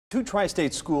Two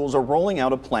tri-state schools are rolling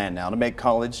out a plan now to make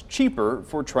college cheaper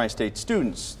for tri-state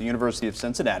students. The University of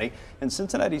Cincinnati and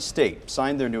Cincinnati State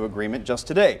signed their new agreement just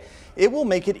today. It will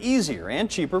make it easier and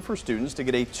cheaper for students to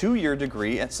get a 2-year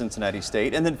degree at Cincinnati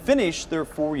State and then finish their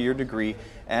 4-year degree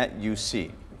at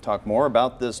UC. Talk more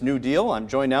about this new deal. I'm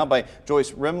joined now by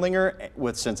Joyce Remlinger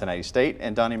with Cincinnati State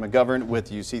and Donnie McGovern with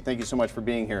UC. Thank you so much for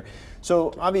being here.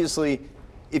 So obviously,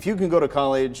 if you can go to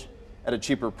college at a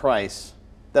cheaper price,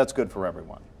 that's good for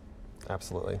everyone.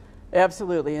 Absolutely.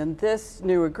 Absolutely. And this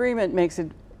new agreement makes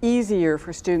it easier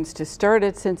for students to start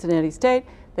at Cincinnati State.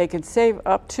 They can save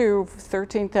up to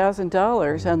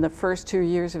 $13,000 on the first 2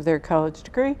 years of their college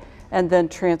degree and then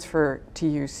transfer to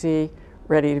UC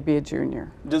ready to be a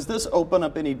junior. Does this open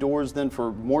up any doors then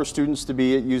for more students to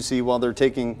be at UC while other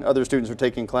students are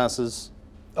taking classes?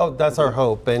 Oh, that's our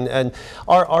hope, and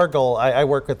our goal, I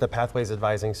work with the Pathways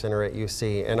Advising Center at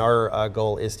UC, and our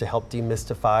goal is to help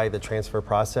demystify the transfer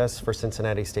process for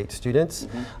Cincinnati State students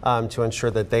to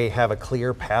ensure that they have a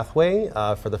clear pathway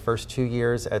for the first 2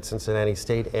 years at Cincinnati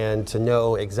State and to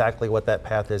know exactly what that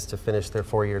path is to finish their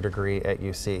 4-year degree at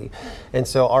UC. And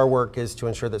so our work is to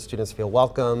ensure that students feel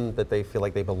welcome, that they feel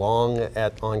like they belong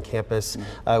on campus.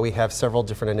 We have several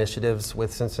different initiatives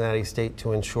with Cincinnati State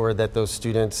to ensure that those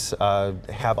students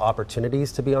have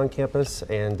opportunities to be on campus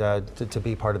and to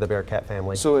be part of the Bearcat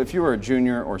family. So if you were a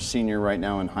junior or senior right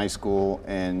now in high school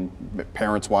and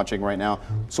parents watching right now,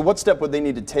 so what step would they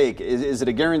need to take? Is it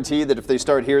a guarantee that if they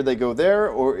start here they go there,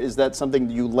 or is that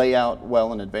something you lay out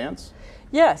well in advance?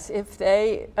 Yes,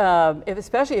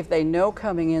 especially if they know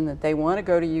coming in that they want to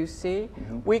go to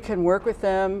UC, we can work with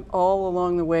them all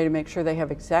along the way to make sure they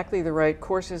have exactly the right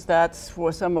courses. That's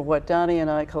some of what Donnie and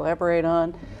I collaborate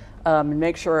on. And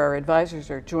make sure our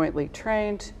advisors are jointly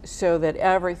trained so that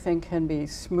everything can be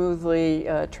smoothly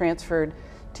transferred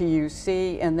to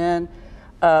UC. And then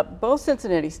both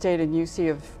Cincinnati State and UC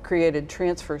have created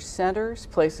transfer centers,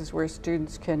 places where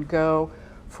students can go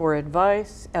for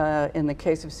advice. In the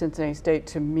case of Cincinnati State,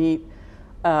 to meet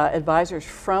advisors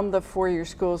from the 4-year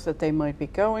schools that they might be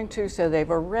going to, so they've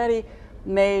already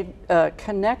made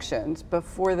connections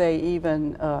before they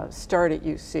even start at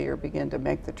UC or begin to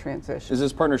make the transition. Is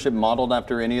this partnership modeled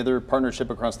after any other partnership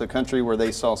across the country where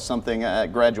they saw something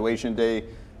at graduation day,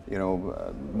 you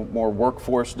know, more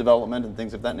workforce development and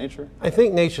things of that nature? I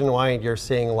think nationwide you're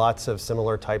seeing lots of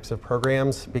similar types of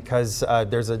programs because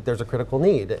there's a critical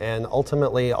need, and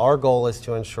ultimately our goal is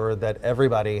to ensure that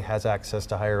everybody has access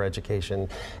to higher education.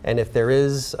 And if there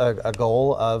is a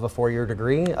goal of a 4-year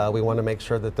degree, we want to make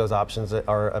sure that those options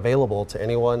are available to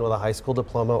anyone with a high school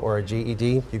diploma or a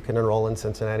GED. You can enroll in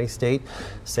Cincinnati State,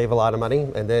 save a lot of money,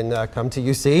 and then come to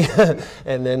UC,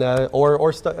 and then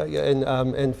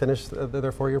and finish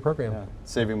their 4-year program. Yeah.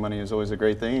 Saving money is always a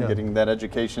great thing, and getting that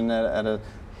education at a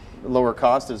lower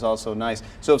cost is also nice.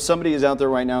 So if somebody is out there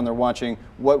right now and they're watching,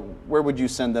 where would you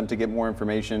send them to get more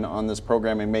information on this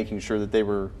program and making sure that they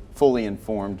were fully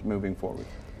informed moving forward?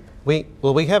 We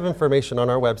have information on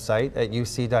our website at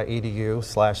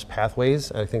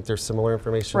uc.edu/pathways. I think there's similar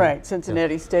information. Right,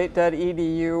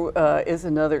 CincinnatiState.edu is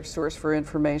another source for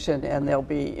information, and there'll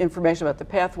be information about the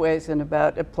pathways and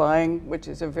about applying, which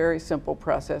is a very simple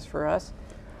process for us.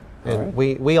 And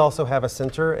we also have a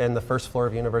center in the first floor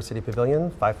of University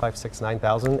Pavilion,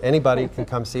 556-9000. Anybody can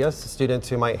come see us. Students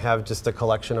who might have just a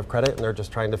collection of credit and they're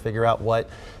just trying to figure out what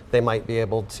they might be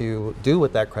able to do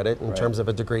with that credit in terms of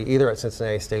a degree, either at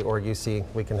Cincinnati State or UC,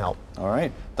 we can help. All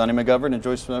right. Donnie McGovern and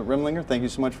Joyce Remlinger, thank you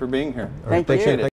so much for being here. Thank you.